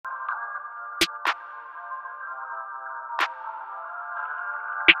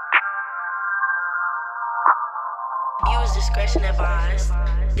Discretion advised.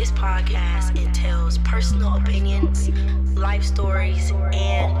 This podcast entails personal opinions, life stories,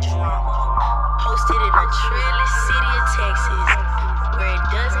 and drama. Hosted in a treeless city of Texas, where it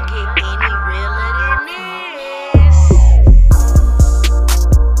doesn't get any realer than this.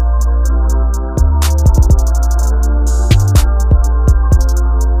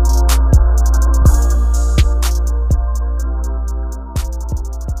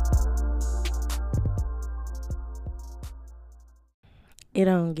 It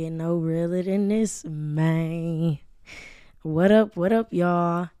don't get no realer than this, man. What up,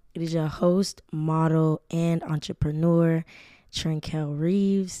 y'all? It is your host, model, and entrepreneur, Trenkel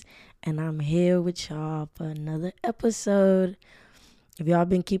Reeves, and I'm here with y'all for another episode. If y'all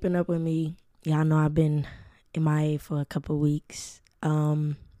been keeping up with me, y'all know I've been MIA for a couple weeks,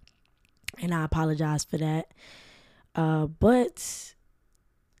 and I apologize for that. But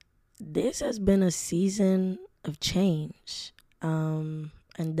this has been a season of change.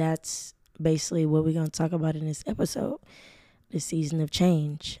 And that's basically what we're going to talk about in this episode, the season of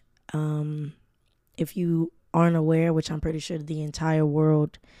change. If you aren't aware, which I'm pretty sure the entire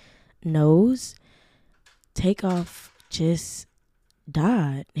world knows, TAKEOFF just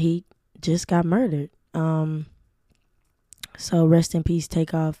died. He just got murdered. So rest in peace,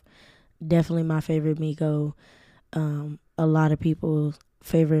 TAKEOFF. Definitely my favorite Migo. A lot of people's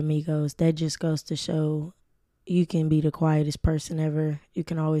favorite Migos. That just goes to show you can be the quietest person ever. You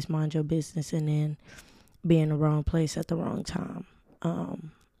can always mind your business and then be in the wrong place at the wrong time.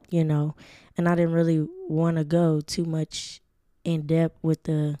 And I didn't really want to go too much in depth with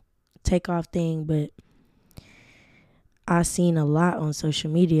the TAKEOFF thing, but I seen a lot on social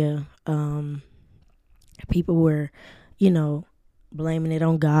media. People were, blaming it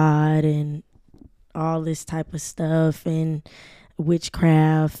on God and all this type of stuff and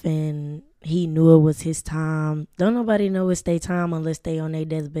witchcraft, and he knew it was his time. Don't nobody know it's their time unless they on their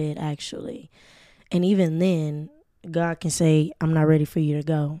deathbed, actually. And even then, God can say, I'm not ready for you to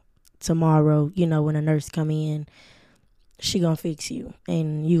go. Tomorrow, when a nurse come in, she gonna fix you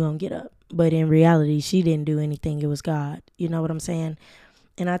and you gonna get up. But in reality, she didn't do anything. It was God. You know what I'm saying?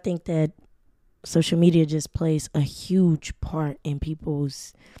 And I think that social media just plays a huge part in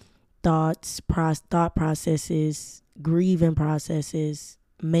people's thought processes, grieving processes,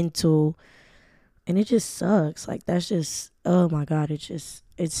 mental, and it just sucks. Like, that's just, oh my God, it's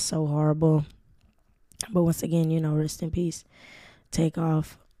so horrible. But once again, rest in peace,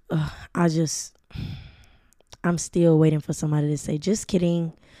 TAKEOFF. I'm still waiting for somebody to say, just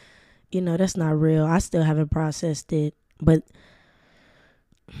kidding, that's not real. I still haven't processed it, but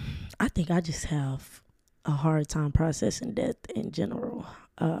I think I just have a hard time processing death in general.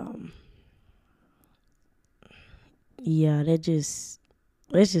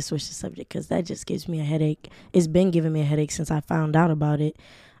 Let's just switch the subject, because that just gives me a headache. It's been giving me a headache since I found out about it.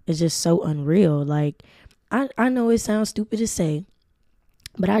 It's just so unreal. Like, I know it sounds stupid to say,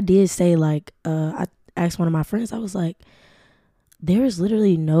 but I did say, like, I asked one of my friends, I was like, there is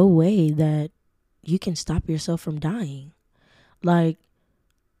literally no way that you can stop yourself from dying. Like,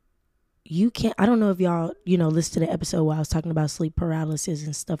 you can't. I don't know if y'all, listen to the episode where I was talking about sleep paralysis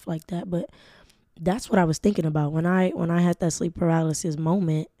and stuff like that, but that's what I was thinking about when I had that sleep paralysis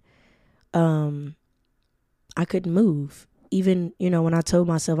moment. I couldn't move. Even, when I told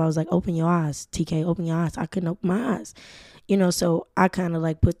myself, I was like, open your eyes, TK, open your eyes. I couldn't open my eyes, so I kind of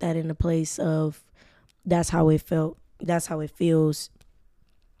like put that in the place of, that's how it felt. That's how it feels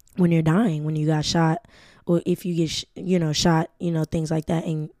when you're dying, when you got shot, or if you get, shot, things like that.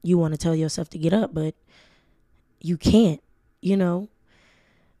 And you want to tell yourself to get up, but you can't, And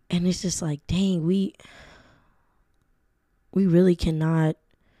it's just like, dang, we really cannot,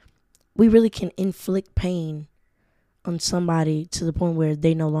 we really can inflict pain on somebody to the point where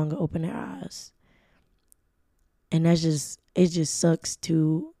they no longer open their eyes. And it just sucks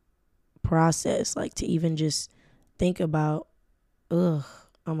to process, like, to even just think about. Oh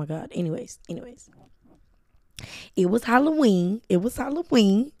my God. Anyways. It was Halloween. And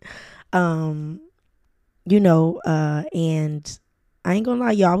I ain't gonna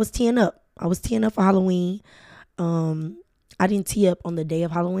lie, y'all, I was teeing up for Halloween. I didn't tee up on the day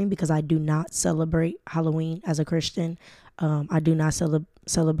of Halloween because I do not celebrate Halloween as a Christian. I do not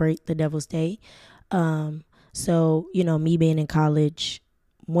celebrate the Devil's Day. So, me being in college,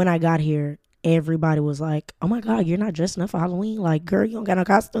 when I got here, everybody was like, oh my God, you're not dressing up for Halloween? Like, girl, you don't got no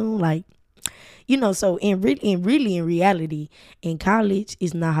costume? Like, so in reality, in college,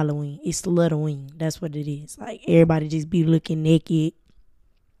 it's not Halloween. It's Slutterween. That's what it is. Like, everybody just be looking naked.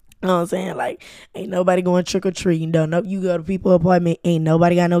 You know what I'm saying? Like, ain't nobody going trick or treating. Don't know. You go to people's apartment, ain't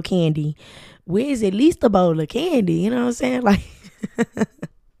nobody got no candy. where's at least a bowl of candy? You know what I'm saying? Like,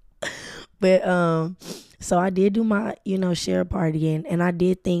 but so I did do my, share party, and I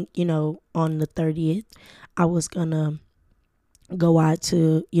did think, on the 30th, I was gonna go out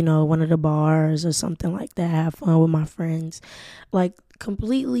to, one of the bars or something like that, have fun with my friends. Like,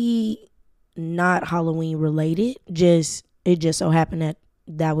 completely not Halloween related. It just so happened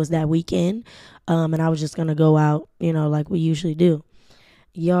that was that weekend. And I was just gonna go out, like we usually do.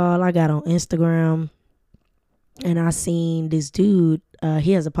 Y'all, I got on Instagram and I seen this dude.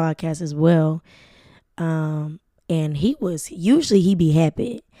 He has a podcast as well. And he be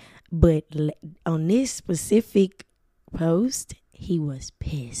happy, but on this specific post, he was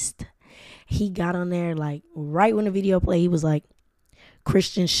pissed. He got on there, like, right when the video played, he was like,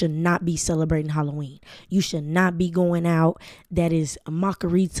 Christians should not be celebrating Halloween. You should not be going out. That is a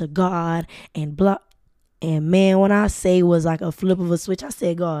mockery to God and blah. And man, when I say it was like a flip of a switch, I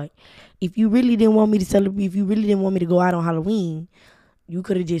said, God, if you really didn't want me to celebrate, if you really didn't want me to go out on Halloween, you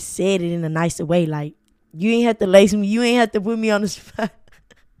could have just said it in a nicer way. Like, you ain't have to lace me. You ain't have to put me on the spot.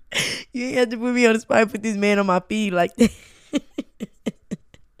 You ain't have to put me on the spot and put this man on my feet like that.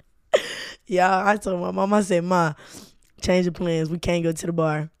 Yeah, I told my mom, I said, Ma, change the plans. We can't go to the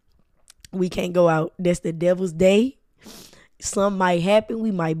bar. We can't go out. That's the devil's day. Something might happen.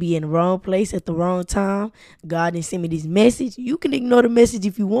 We might be in the wrong place at the wrong time. God didn't send me this message. You can ignore the message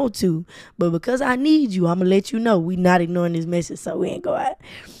if you want to. But because I need you, I'm going to let you know we not ignoring this message, so we ain't go out.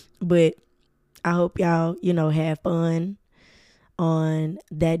 But I hope y'all, have fun on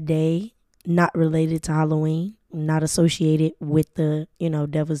that day. Not related to Halloween. Not associated with the,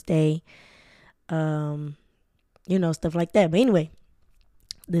 devil's day. Stuff like that. But anyway,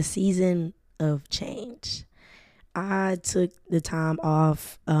 the season of change. I took the time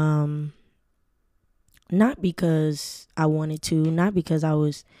off, not because I wanted to, not because I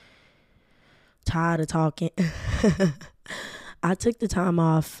was tired of talking. I took the time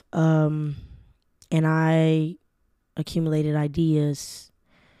off, and I accumulated ideas.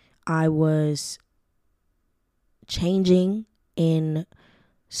 I was changing in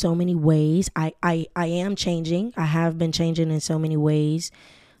so many ways. I am changing. I have been changing in so many ways,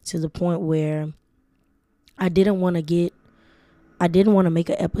 to the point where I didn't want to make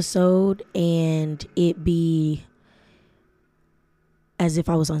an episode and it be as if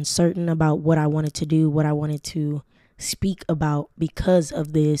I was uncertain about what I wanted to do, what I wanted to speak about because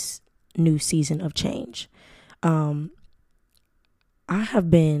of this new season of change. I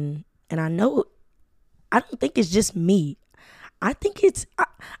have been, and I don't think it's just me. I think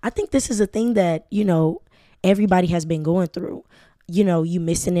this is a thing that, everybody has been going through. You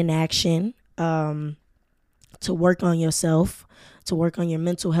missing in action, to work on yourself, to work on your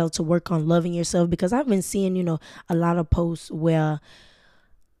mental health, to work on loving yourself. Because I've been seeing, a lot of posts where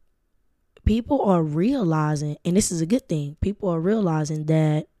people are realizing, and this is a good thing, people are realizing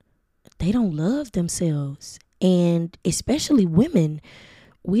that they don't love themselves. And especially women,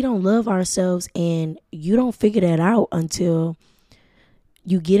 we don't love ourselves, and you don't figure that out until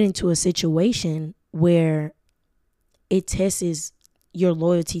you get into a situation where it tests your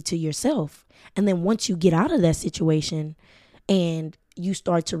loyalty to yourself. And then once you get out of that situation and you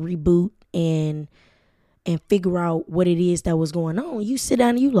start to reboot and figure out what it is that was going on, you sit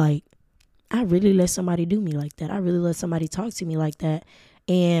down and you like, I really let somebody do me like that. I really let somebody talk to me like that.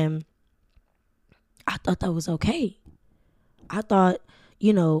 And I thought that was okay. I thought,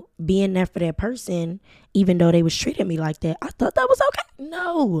 being there for that person, even though they was treating me like that, I thought that was okay.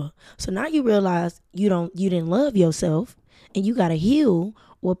 No. So now you realize you didn't love yourself, and you got to heal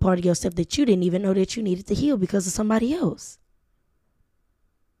what part of yourself that you didn't even know that you needed to heal because of somebody else.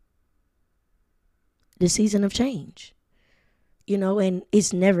 The season of change. And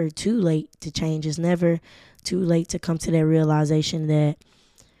it's never too late to change. It's never too late to come to that realization that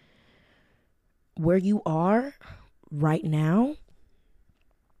where you are right now,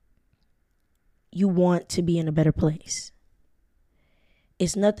 you want to be in a better place.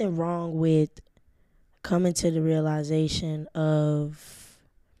 It's nothing wrong with coming to the realization of,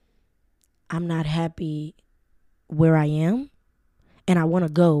 I'm not happy where I am, and I want to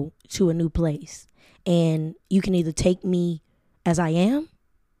go to a new place. And you can either take me as I am,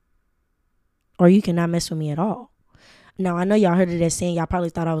 or you cannot mess with me at all. Now, I know y'all heard of that saying. Y'all probably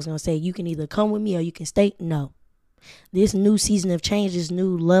thought I was going to say, you can either come with me or you can stay. No. This new season of change, this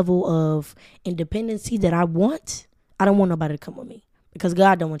new level of independency that I want, I don't want nobody to come with me, because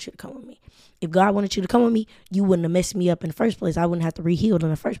God don't want you to come with me. If God wanted you to come with me, you wouldn't have messed me up in the first place. I wouldn't have to reheal in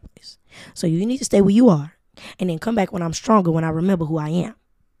the first place. So you need to stay where you are and then come back when I'm stronger, when I remember who I am.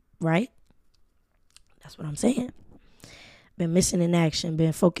 Right? That's what I'm saying. been missing in action,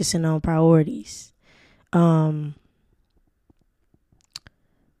 been focusing on priorities. I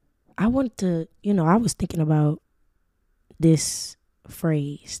want to, I was thinking about this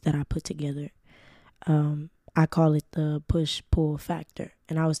phrase that I put together. I call it the push-pull factor.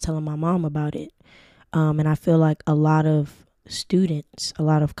 And I was telling my mom about it. And I feel like a lot of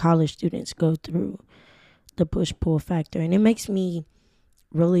college students go through the push-pull factor. And it makes me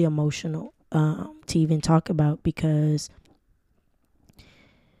really emotional to even talk about, because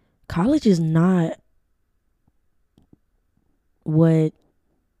college is not what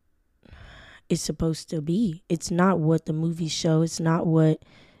it's supposed to be. It's not what the movies show. It's not what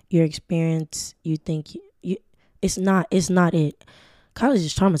your experience you think it's not it. College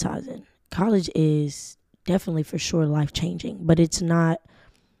is traumatizing. College is definitely for sure life-changing, but it's not.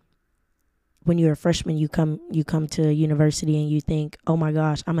 When you're a freshman, you come to university and you think, oh my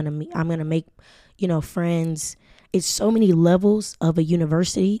gosh, I'm gonna make friends. It's so many levels of a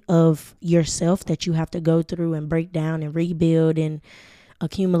university of yourself that you have to go through and break down and rebuild and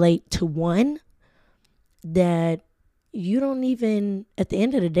accumulate to one, that you don't even, at the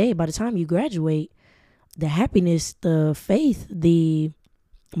end of the day, by the time you graduate, the happiness, the faith, the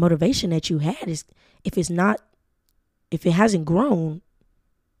motivation that you had is, if it hasn't grown,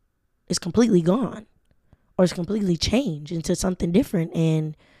 it's completely gone, or it's completely changed into something different,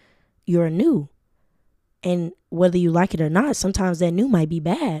 and you're new. And whether you like it or not, sometimes that new might be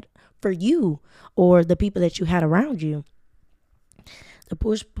bad for you or the people that you had around you.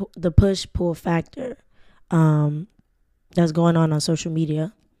 The push-pull factor that's going on social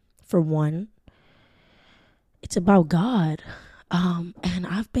media, for one, it's about God. And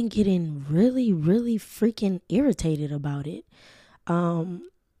I've been getting really, really freaking irritated about it.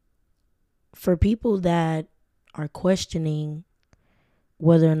 For people that are questioning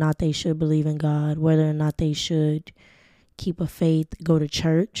whether or not they should believe in God, whether or not they should keep a faith, go to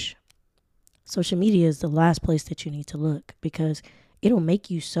church, social media is the last place that you need to look, because it'll make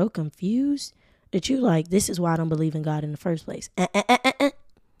you so confused that you like, this is why I don't believe in God in the first place.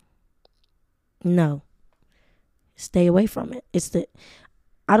 No. Stay away from it.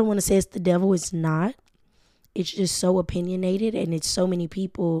 I don't want to say it's the devil. It's not. It's just so opinionated, and it's so many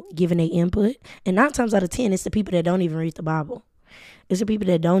people giving their input. And 9 times out of 10, it's the people that don't even read the Bible. It's the people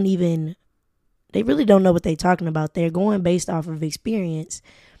that they really don't know what they're talking about. They're going based off of experience.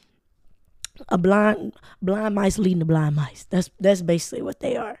 A blind mice leading the blind mice. That's basically what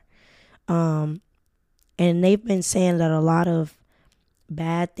they are. And they've been saying that a lot of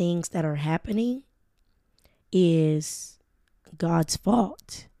bad things that are happening is God's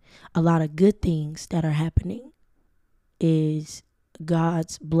fault. A lot of good things that are happening is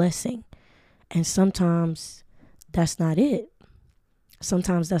God's blessing. And sometimes that's not it.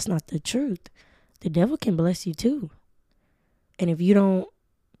 Sometimes that's not the truth. The devil can bless you too. And if you don't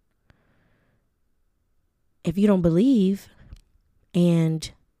believe,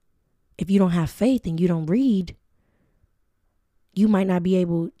 and if you don't have faith and you don't read, you might not be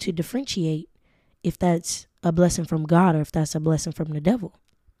able to differentiate if that's a blessing from God or if that's a blessing from the devil.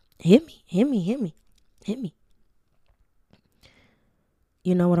 Hit me.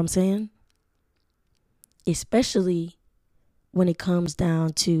 You know what I'm saying? Especially when it comes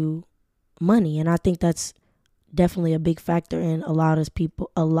down to money. And I think that's definitely a big factor in a lot of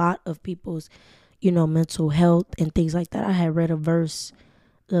people's, mental health and things like that. I had read a verse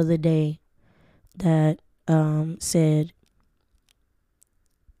the other day that said,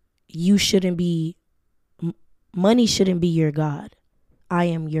 money shouldn't be your God. I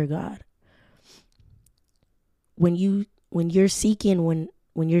am your God. When you're seeking money,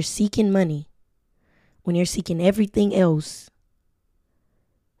 when you're seeking everything else,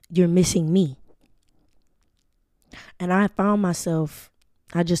 you're missing me. And I found myself,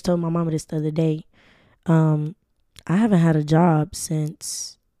 I just told my mama this the other day, I haven't had a job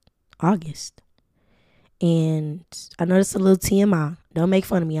since August. And I know it's a little TMI. Don't make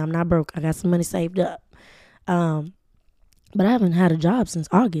fun of me. I'm not broke. I got some money saved up. But I haven't had a job since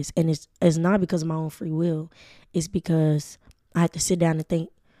August. And it's not because of my own free will. It's because I had to sit down and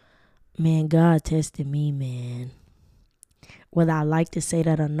think, man, God tested me, man. Whether I like to say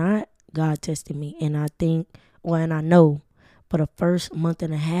that or not, God tested me. And I think, and I know, for the first month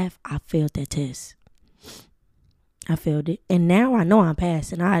and a half, I failed that test. I failed it. And now I know I'm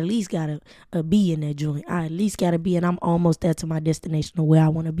passing. I at least got a B in that joint. I at least got a B, and I'm almost there to my destination of where I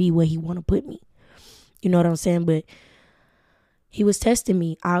want to be, where he want to put me. You know what I'm saying? But he was testing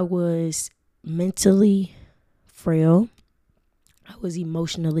me. I was mentally frail. I was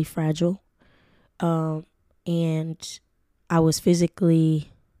emotionally fragile. And I was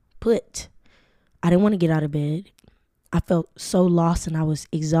physically put. I didn't want to get out of bed. I felt so lost, and I was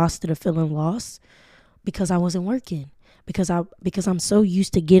exhausted of feeling lost because I wasn't working. Because I'm so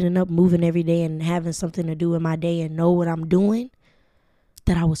used to getting up, moving every day, and having something to do in my day and know what I'm doing,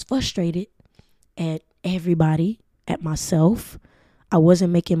 that I was frustrated at everybody, at myself. I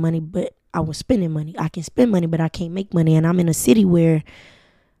wasn't making money, but I was spending money. I can spend money, but I can't make money. And I'm in a city where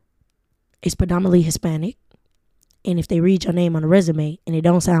it's predominantly Hispanic. And if they read your name on a resume and it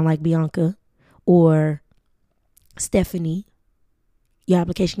don't sound like Bianca or Stephanie, your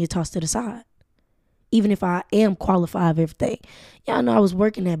application gets tossed to the side. Even if I am qualified of everything. Y'all know I was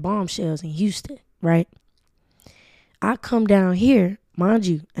working at Bombshells in Houston, right? I come down here, mind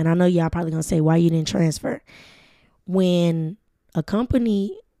you, and I know y'all probably gonna say why you didn't transfer. When a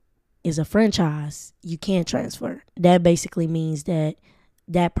company is a franchise, you can't transfer. That basically means that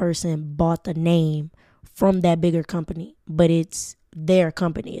that person bought the name from that bigger company, but it's their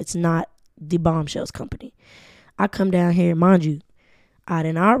company. It's not the Bombshells company. I come down here, mind you, I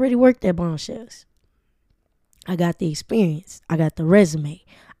done already worked at Bombshells. I got the experience. I got the resume.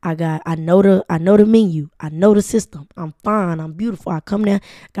 I know the menu. I know the system. I'm fine. I'm beautiful. I come down,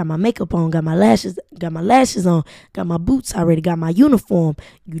 got my makeup on, got my lashes on, got my boots already, got my uniform.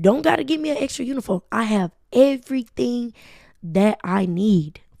 You don't got to give me an extra uniform. I have everything that I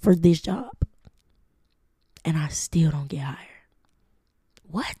need for this job. And I still don't get hired.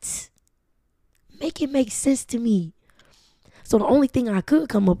 What? Make it make sense to me. So the only thing I could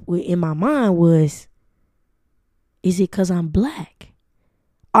come up with in my mind was, is it because I'm black?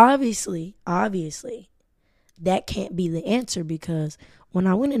 Obviously, that can't be the answer, because when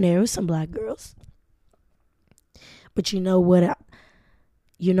I went in there was some black girls. But you know what I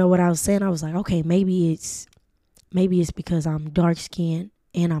was saying? I was like, okay, maybe it's because I'm dark skinned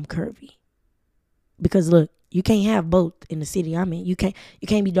and I'm curvy. Because look, you can't have both in the city I'm in. You can't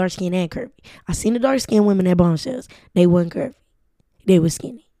be dark skinned and curvy. I seen the dark skinned women at Bombshells. They wasn't curvy. They was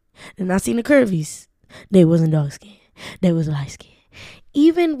skinny. And I seen the curvies. They wasn't dark skinned. They was light skinned.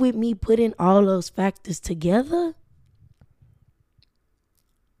 Even with me putting all those factors together,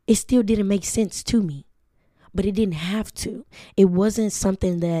 it still didn't make sense to me. But it didn't have to. It wasn't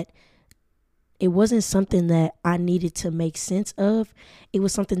something that I needed to make sense of. It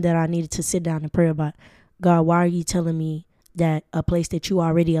was something that I needed to sit down and pray about. God, why are you telling me that a place that you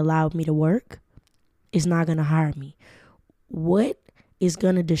already allowed me to work is not going to hire me? What is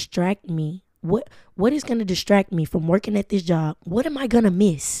going to distract me? What is going to distract me from working at this job? What am I going to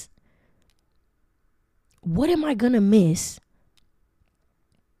miss? What am I going to miss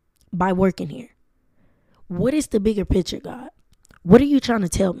by working here? What is the bigger picture, God? What are you trying to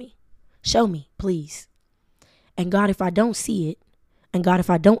tell me? Show me, please. And God, if I don't see it, and God,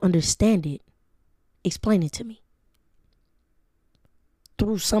 if I don't understand it, explain it to me.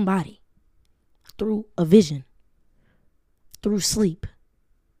 Through somebody. Through a vision. Through sleep.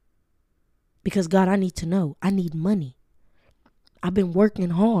 Because God, I need to know. I need money. I've been working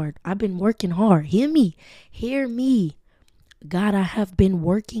hard. Hear me. God, I have been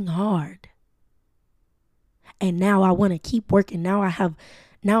working hard. And now I want to keep working. Now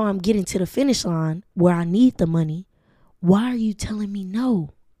I'm getting to the finish line where I need the money. Why are you telling me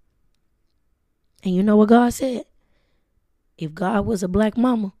no? And you know what God said? If God was a black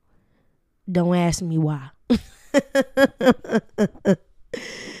mama, don't ask me why.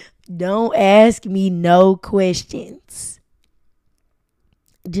 Don't ask me no questions.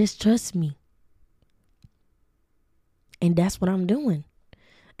 Just trust me. And that's what I'm doing.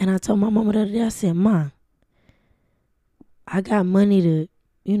 And I told my mama the other day, I said, Ma, I got money to,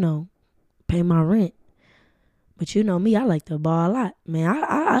 pay my rent. But you know me, I like to ball a lot. Man,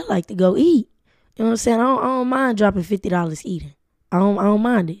 I like to go eat. You know what I'm saying? I don't mind dropping $50 eating. I don't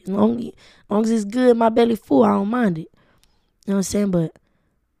mind it. As long as it's good, my belly full, I don't mind it. You know what I'm saying? But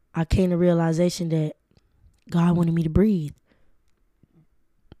I came to realization that God wanted me to breathe.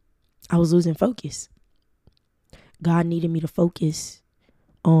 I was losing focus. God needed me to focus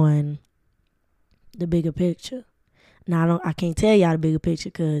on the bigger picture. Now, I can't tell y'all the bigger picture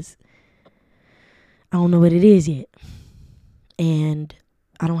because I don't know what it is yet. And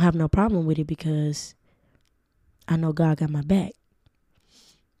I don't have no problem with it because I know God got my back.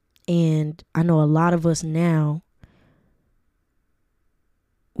 And I know a lot of us now,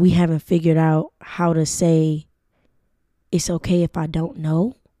 we haven't figured out how to say it's okay if I don't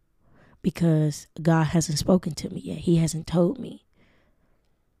know, because God hasn't spoken to me yet. He hasn't told me.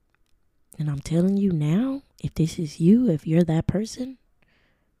 And I'm telling you now, if this is you, if you're that person,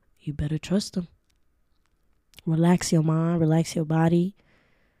 you better trust him. Relax your mind, relax your body.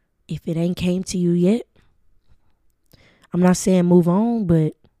 If it ain't came to you yet, I'm not saying move on,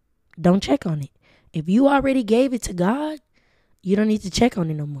 but don't check on it. If you already gave it to God, you don't need to check on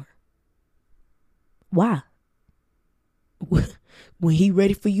it no more. Why? When he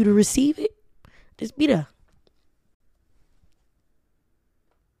ready for you to receive it, just be there.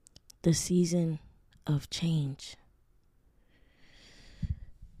 The season of change.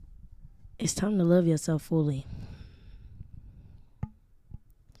 It's time to love yourself fully.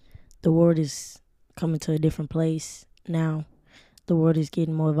 The world is coming to a different place now. The world is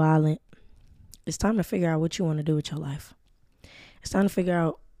getting more violent. It's time to figure out what you want to do with your life. It's time to figure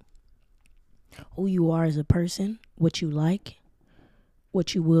out who you are as a person, what you like,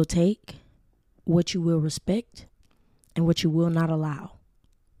 what you will take, what you will respect, and what you will not allow.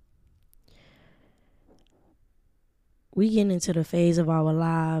 We getting into the phase of our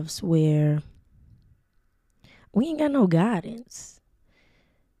lives where we ain't got no guidance.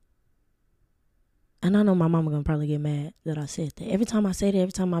 And I know my mama gonna probably get mad that I said that. Every time I say that,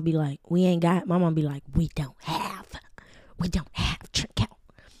 every time I be like, we ain't got, my mama be like, we don't have trick out.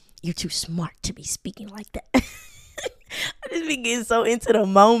 You're too smart to be speaking like that. I just be getting so into the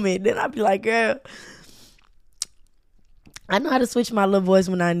moment. Then I be like, girl, I know how to switch my little voice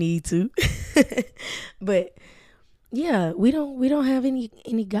when I need to. But yeah, we don't have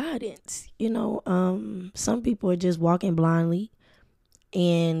any guidance. Some people are just walking blindly,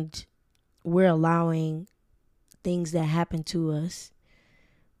 and we're allowing things that happen to us,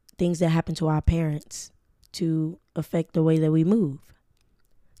 things that happen to our parents, to affect the way that we move,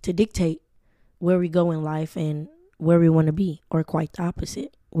 to dictate where we go in life and where we want to be, or quite the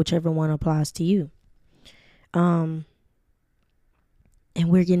opposite, whichever one applies to you. And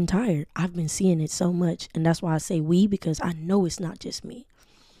we're getting tired. I've been seeing it so much, and that's why I say we, because I know it's not just me.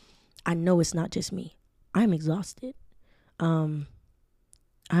 I'm exhausted. I'm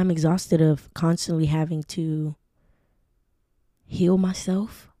exhausted of constantly having to heal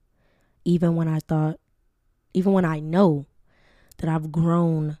myself, even when I know that I've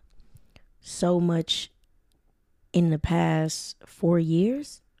grown so much in the past 4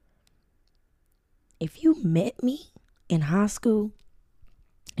 years. If you met me in high school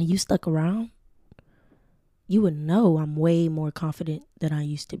and you stuck around, you would know I'm way more confident than I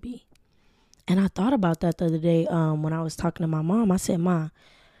used to be. And I thought about that the other day when I was talking to my mom. I said, Ma,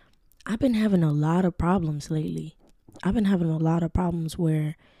 I've been having a lot of problems lately. I've been having a lot of problems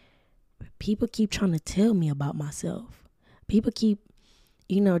where people keep trying to tell me about myself. People keep,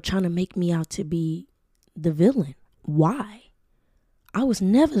 trying to make me out to be the villain. Why? I was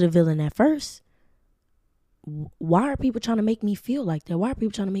never the villain at first. Why are people trying to make me feel like that? Why are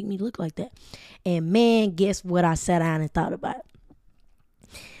people trying to make me look like that? And man, guess what I sat down and thought about?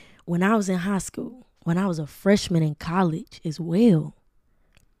 When I was in high school, when I was a freshman in college as well,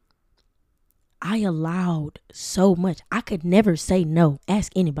 I allowed so much. I could never say no.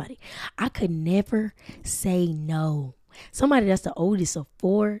 Ask anybody. I could never say no. Somebody that's the oldest of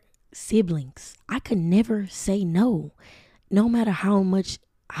 4 siblings, I could never say no. No matter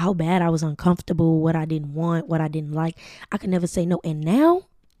how bad I was uncomfortable, what I didn't want, what I didn't like, I could never say no. And now,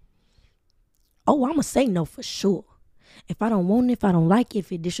 I'm going to say no for sure. If I don't want it, if I don't like it,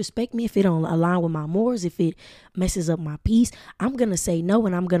 if it disrespect me, if it don't align with my morals, if it messes up my peace, I'm going to say no,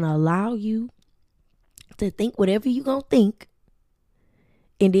 and I'm going to allow you to think whatever you going to think.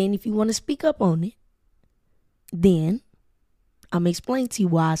 And then if you want to speak up on it, then I'm going to explain to you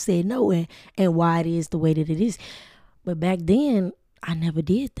why I said no and why it is the way that it is. But back then, I never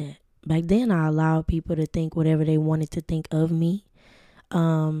did that. Back then, I allowed people to think whatever they wanted to think of me.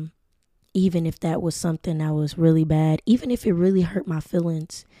 Even if that was something that was really bad, even if it really hurt my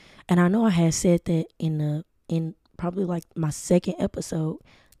feelings. And I know I had said that in probably like my second episode,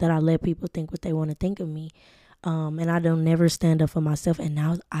 that I let people think what they want to think of me. And I don't never stand up for myself. And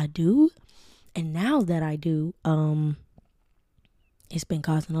now I do. And now that I do, it's been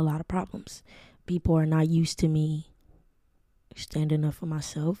causing a lot of problems. People are not used to me standing up for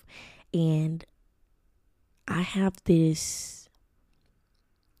myself. And I have this,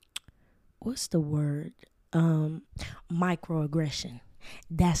 what's the word? Microaggression.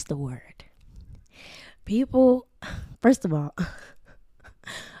 That's the word. People, first of all,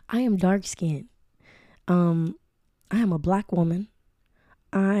 I am dark skinned. I am a Black woman.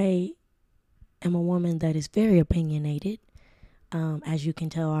 I am a woman that is very opinionated, as you can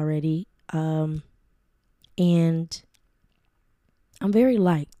tell already. And I'm very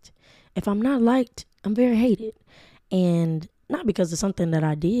liked. If I'm not liked, I'm very hated. And not because of something that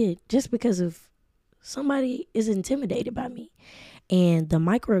I did, just because of somebody is intimidated by me. And the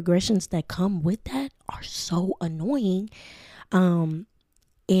microaggressions that come with that are so annoying. And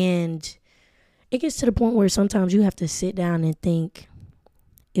it gets to the point where sometimes you have to sit down and think,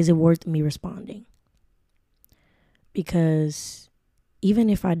 is it worth me responding? because even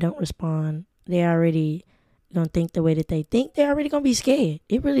if I don't respond, they already gonna think the way that they think. They're already gonna be scared.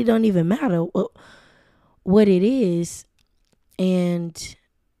 It really don't even matter what it is. And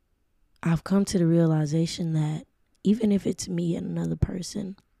I've come to the realization that even if it's me and another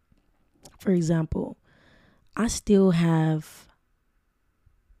person, for example, I still have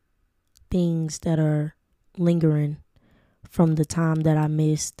things that are lingering from the time that I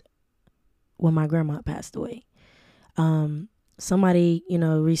missed when my grandma passed away. Somebody,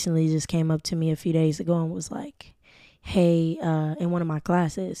 recently just came up to me a few days ago and was like, hey, in one of my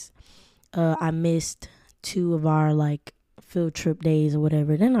classes, I missed 2 of our like field trip days or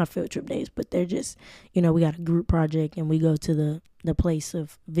whatever. They're not field trip days, but they're just, we got a group project and we go to the place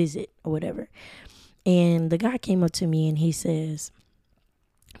of visit or whatever. And the guy came up to me and he says,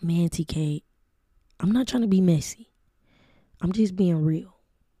 man, TK, I'm not trying to be messy. I'm just being real.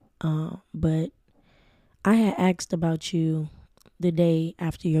 But I had asked about you the day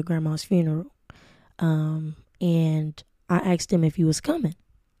after your grandma's funeral. And I asked them if you was coming.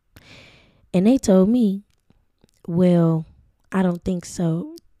 And they told me, well, I don't think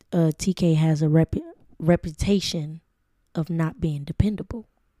so. TK has a reputation of not being dependable.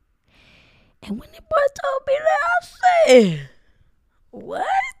 And when the boy told me that, I said,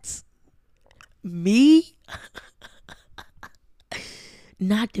 what? Me?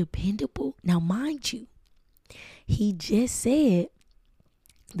 Not dependable? Now, mind you, he just said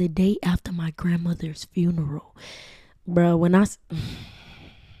the day after my grandmother's funeral. Bro, when I...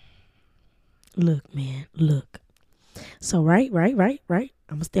 Look, man, look. So, right. I'm going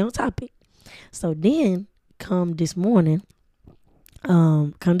to stay on topic. So then, come this morning,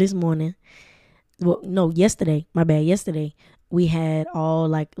 yesterday, my bad, yesterday, we had all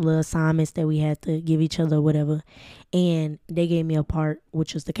like little assignments that we had to give each other or whatever. And they gave me a part,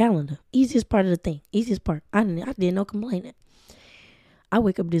 which was the calendar. Easiest part of the thing. Easiest part. I did no complaining. I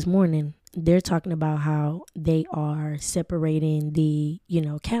wake up this morning, they're talking about how they are separating the,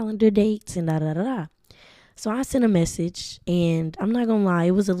 calendar dates and da-da-da-da. So I sent a message, and I'm not gonna lie,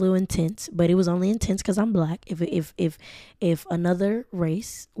 it was a little intense, but it was only intense because I'm black. If another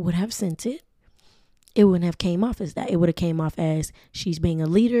race would have sent it, it wouldn't have came off as that. It would have came off as she's being a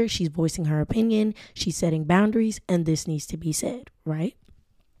leader, she's voicing her opinion, she's setting boundaries, and this needs to be said, right?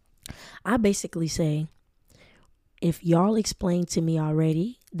 I basically say, if y'all explained to me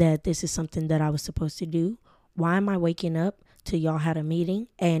already that this is something that I was supposed to do, why am I waking up till y'all had a meeting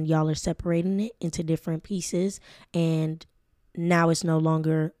and y'all are separating it into different pieces, and now it's no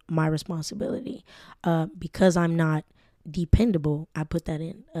longer my responsibility? Because I'm not dependable, I put that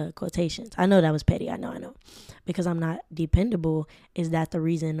in quotations. I know that was petty. I know. Because I'm not dependable, is that the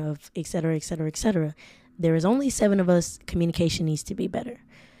reason of et cetera, et cetera, et cetera? There is only 7 of us. Communication needs to be better.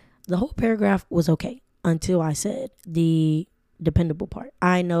 The whole paragraph was okay until I said the dependable part.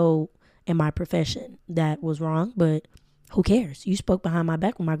 I know in my profession that was wrong, but who cares? You spoke behind my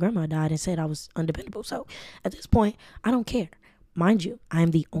back when my grandma died and said I was undependable. So at this point, I don't care. Mind you, I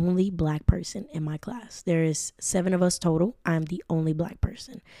am the only black person in my class. There is 7 of us total. I am the only black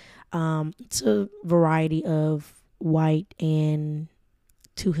person. It's a variety of white and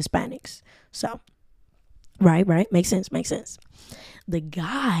 2 Hispanics. So, right. Makes sense. The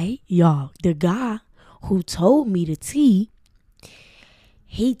guy who told me the tea,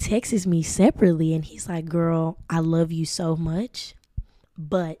 he texts me separately and he's like, girl, I love you so much,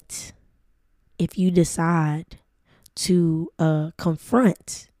 but if you decide to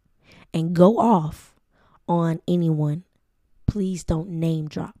confront and go off on anyone, please don't name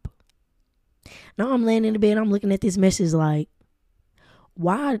drop. Now I'm laying in the bed, I'm looking at this message like,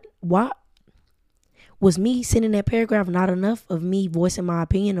 why was me sending that paragraph not enough of me voicing my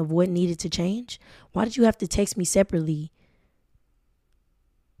opinion of what needed to change? Why did you have to text me separately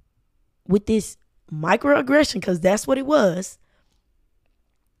with this microaggression, because that's what it was,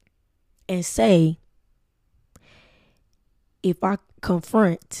 and say, if I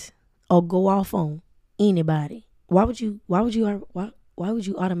confront or go off on anybody, why would you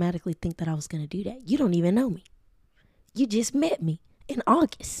automatically think that I was going to do that? You don't even know me. You just met me in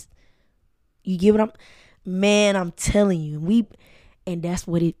August. You get what I'm telling you. And that's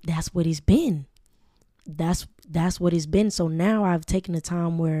what it's been. That's what it's been. So now I've taken the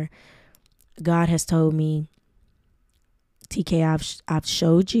time where God has told me, TK, I've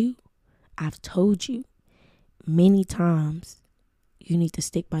showed you, I've told you many times, you need to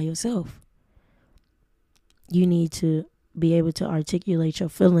stick by yourself. You need to be able to articulate your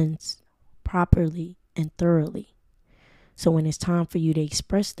feelings properly and thoroughly. So when it's time for you to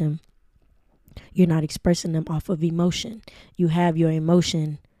express them, you're not expressing them off of emotion. You have your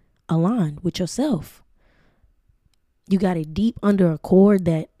emotion aligned with yourself. You got it deep under a cord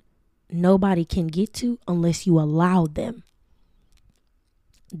that nobody can get to unless you allow them.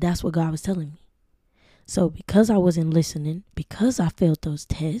 That's what God was telling me. So because I wasn't listening, because I failed those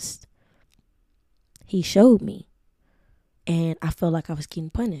tests, he showed me. And I felt like I was getting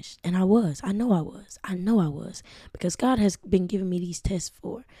punished. And I was. I know I was. Because God has been giving me these tests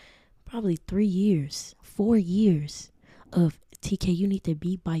for probably 3 years, 4 years of, TK, you need to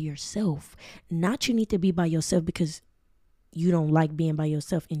be by yourself. Not you need to be by yourself because you don't like being by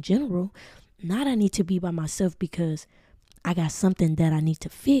yourself in general. Not I need to be by myself because I got something that I need to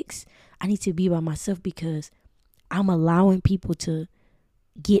fix. I need to be by myself because I'm allowing people to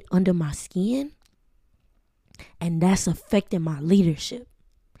get under my skin. And that's affecting my leadership.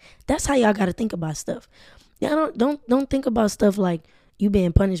 That's how y'all got to think about stuff. Y'all don't think about stuff like you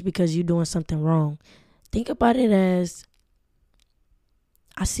being punished because you doing something wrong. Think about it as,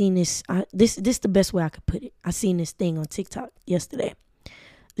 I seen this. This is the best way I could put it. I seen this thing on TikTok yesterday.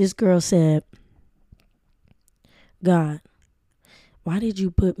 This girl said, God, why did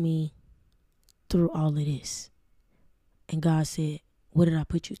you put me through all of this? And God said, what did I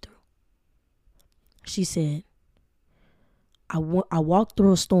put you through? She said, I walked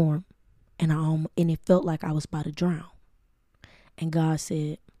through a storm and it felt like I was about to drown. And God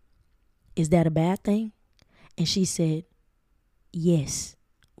said, is that a bad thing? And she said, yes.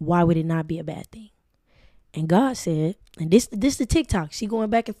 Why would it not be a bad thing? And God said, and this the TikTok, she going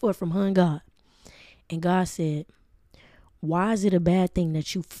back and forth from her and God. And God said, why is it a bad thing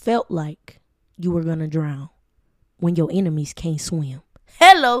that you felt like you were going to drown when your enemies can't swim?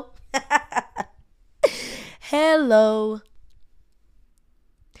 Hello. Hello.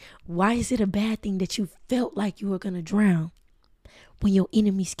 Why is it a bad thing that you felt like you were going to drown when your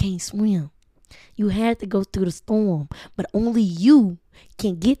enemies can't swim? You had to go through the storm, but only you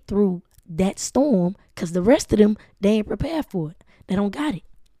can get through that storm because the rest of them, they ain't prepared for it. They don't got it.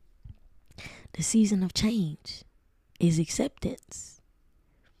 The season of change is acceptance.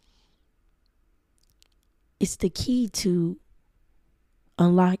 It's the key to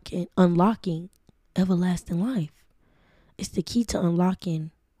unlocking everlasting life. It's the key to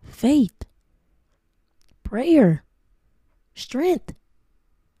unlocking faith, prayer, strength,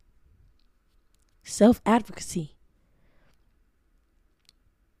 self-advocacy.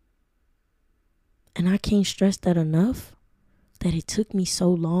 And I can't stress that enough, that it took me so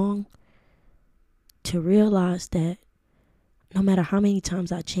long to realize that no matter how many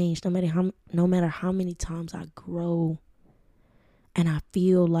times I change, no matter how many times I grow, and I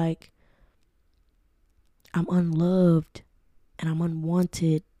feel like I'm unloved and I'm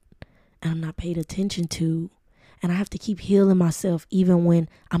unwanted and I'm not paid attention to, and I have to keep healing myself even when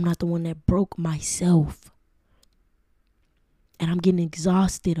I'm not the one that broke myself. And I'm getting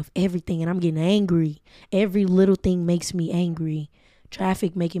exhausted of everything and I'm getting angry. Every little thing makes me angry.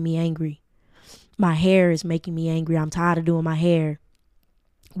 Traffic making me angry. My hair is making me angry. I'm tired of doing my hair.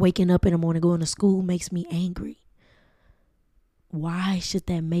 Waking up in the morning, going to school makes me angry. Why should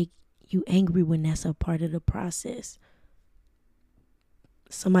that make you angry when that's a part of the process?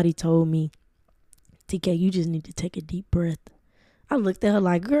 Somebody told me, TK, you just need to take a deep breath. I looked at her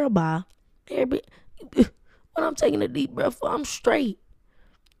like, girl, bye. When I'm taking a deep breath, I'm straight.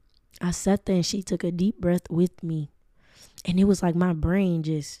 I sat there and she took a deep breath with me. And it was like my brain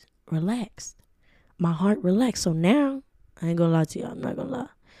just relaxed. My heart relaxed. So now, I ain't gonna lie to you. I'm not gonna lie.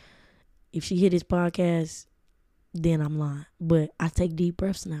 If she hear this podcast, then I'm lying. But I take deep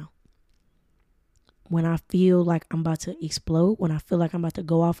breaths now. When I feel like I'm about to explode, when I feel like I'm about to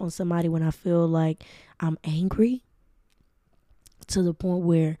go off on somebody, when I feel like I'm angry to the point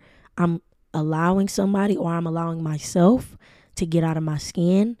where I'm allowing somebody or I'm allowing myself to get out of my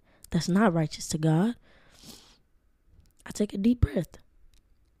skin, that's not righteous to God. I take a deep breath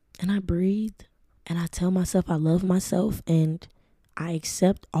and I breathe and I tell myself I love myself and I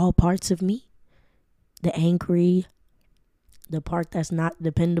accept all parts of me. The angry, the part that's not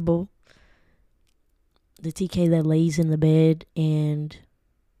dependable, the TK that lays in the bed and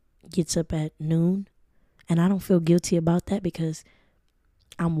gets up at noon. And I don't feel guilty about that because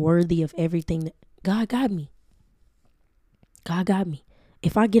I'm worthy of everything that God got me. God got me.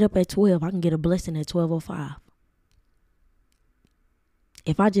 If I get up at 12, I can get a blessing at 12:05.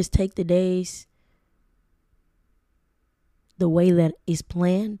 If I just take the days the way that is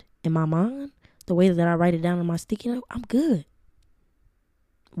planned in my mind, the way that I write it down on my sticky note, I'm good.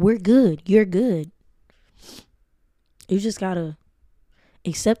 We're good. You're good. You just gotta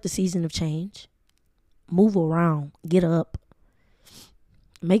accept the season of change. Move around. Get up.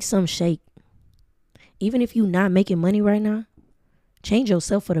 Make some shake. Even if you're not making money right now, change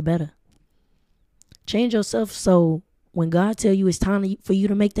yourself for the better. Change yourself so When God tell you it's time for you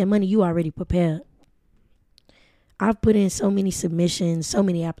to make that money, you already prepared. I've put in so many submissions, so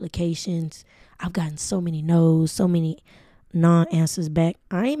many applications. I've gotten so many no's, so many non-answers back.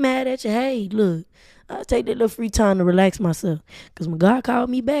 I ain't mad at you. Hey, look, I'll take that little free time to relax myself. Because when God called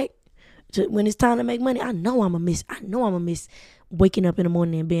me back, when it's time to make money, I know I'm going to miss waking up in the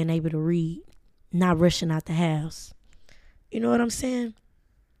morning and being able to read, not rushing out the house. You know what I'm saying?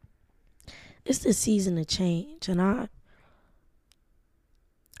 It's the season of change. And I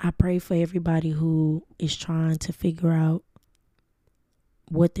pray for everybody who is trying to figure out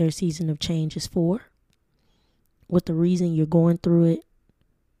what their season of change is for, what the reason you're going through it,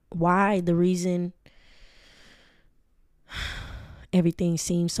 why the reason everything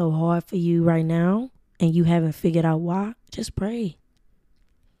seems so hard for you right now and you haven't figured out why. Just pray.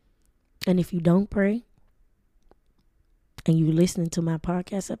 And if you don't pray and you listening to my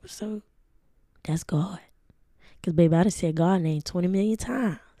podcast episode, that's God. Because, baby, I done said God name 20 million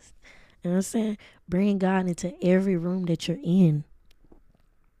times. You know what I'm saying? Bring God into every room that you're in.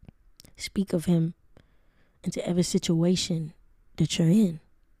 Speak of him into every situation that you're in.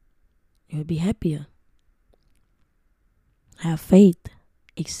 You'll be happier. Have faith.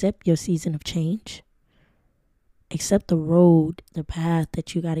 Accept your season of change. Accept the road, the path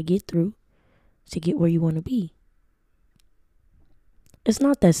that you got to get through to get where you want to be. It's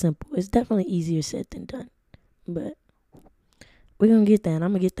not that simple. It's definitely easier said than done. But we're going to get there, and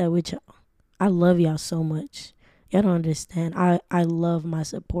I'm going to get that with y'all. I love y'all so much. Y'all don't understand. I love my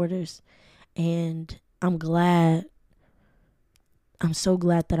supporters, and I'm so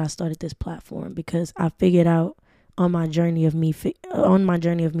glad that I started this platform, because I figured out on my journey of me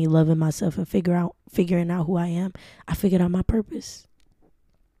loving myself and figuring out who I am, I figured out my purpose.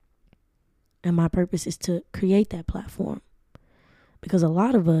 And my purpose is to create that platform. Because a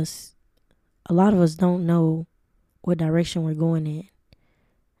lot of us don't know what direction we're going in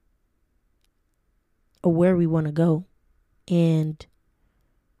or where we want to go. And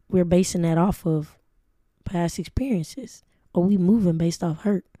we're basing that off of past experiences, or we moving based off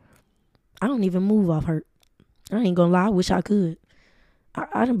hurt. I don't even move off hurt. I ain't gonna lie, I wish I could.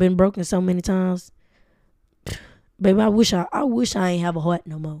 I done been broken so many times. Baby, I wish I ain't have a heart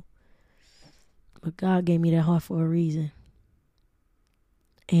no more. But God gave me that heart for a reason.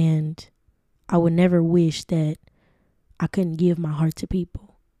 And I would never wish that I couldn't give my heart to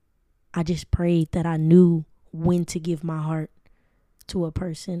people. I just prayed that I knew when to give my heart to a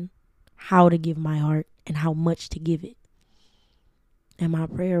person, how to give my heart, and how much to give it. And my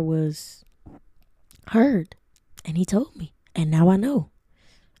prayer was heard. And he told me. And now I know.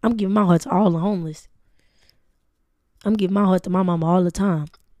 I'm giving my heart to all the homeless. I'm giving my heart to my mama all the time.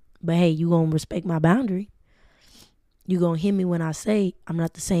 But hey, you gonna respect my boundary. You gonna hear me when I say I'm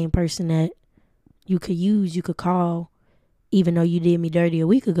not the same person that you could call, even though you did me dirty a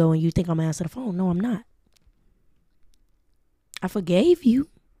week ago and you think I'm gonna answer the phone. No, I'm not. I forgave you.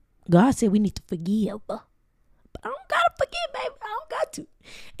 God said we need to forgive. But I don't gotta forgive, baby. I don't got to.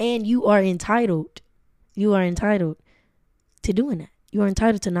 And you are entitled. You are entitled to doing that. You are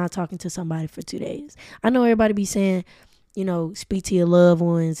entitled to not talking to somebody for 2 days. I know everybody be saying, speak to your loved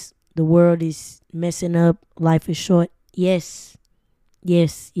ones. The world is messing up. Life is short. Yes.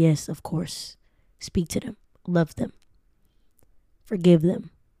 Yes, yes, of course. Speak to them. Love them. Forgive them.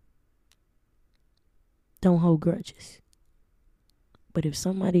 Don't hold grudges. But if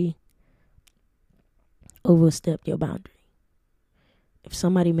somebody overstepped your boundary, if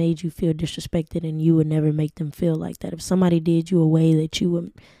somebody made you feel disrespected and you would never make them feel like that, if somebody did you a way that you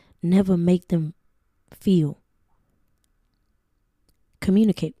would never make them feel,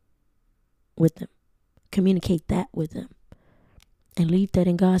 communicate with them. Communicate that with them. And leave that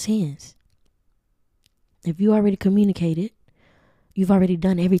in God's hands. If you already communicated, you've already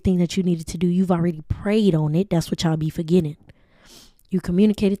done everything that you needed to do. You've already prayed on it. That's what y'all be forgetting. You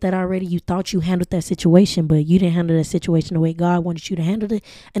communicated that already. You thought you handled that situation, but you didn't handle that situation the way God wanted you to handle it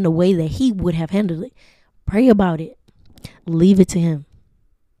and the way that he would have handled it. Pray about it. Leave it to him.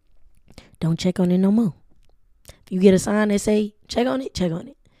 Don't check on it no more. If you get a sign that say, check on it, check on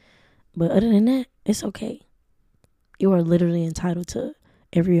it. But other than that, it's okay. You are literally entitled to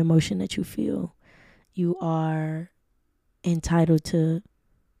every emotion that you feel. You are entitled to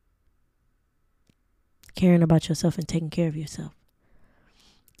caring about yourself and taking care of yourself.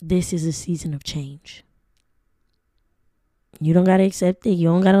 This is a season of change. You don't got to accept it. You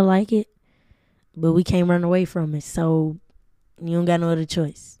don't got to like it. But we can't run away from it. So you don't got no other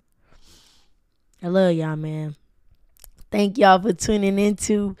choice. I love y'all, man. Thank y'all for tuning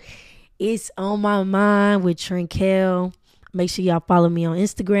into It's on My Mind with Trinkel. Make sure y'all follow me on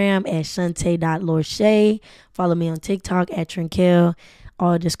Instagram at shante.lorshay. Follow me on TikTok at Trinkel.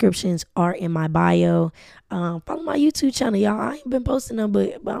 All descriptions are in my bio. Follow my YouTube channel, y'all. I ain't been posting them,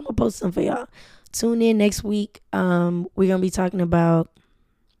 but I'm going to post them for y'all. Tune in next week. We're going to be talking about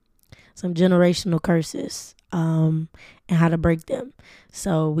some generational curses and how to break them.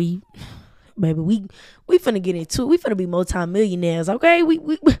 So we finna get into it. We finna be multi-millionaires, okay? We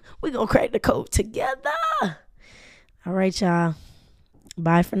gonna crack the code together. All right, y'all.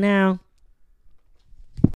 Bye for now.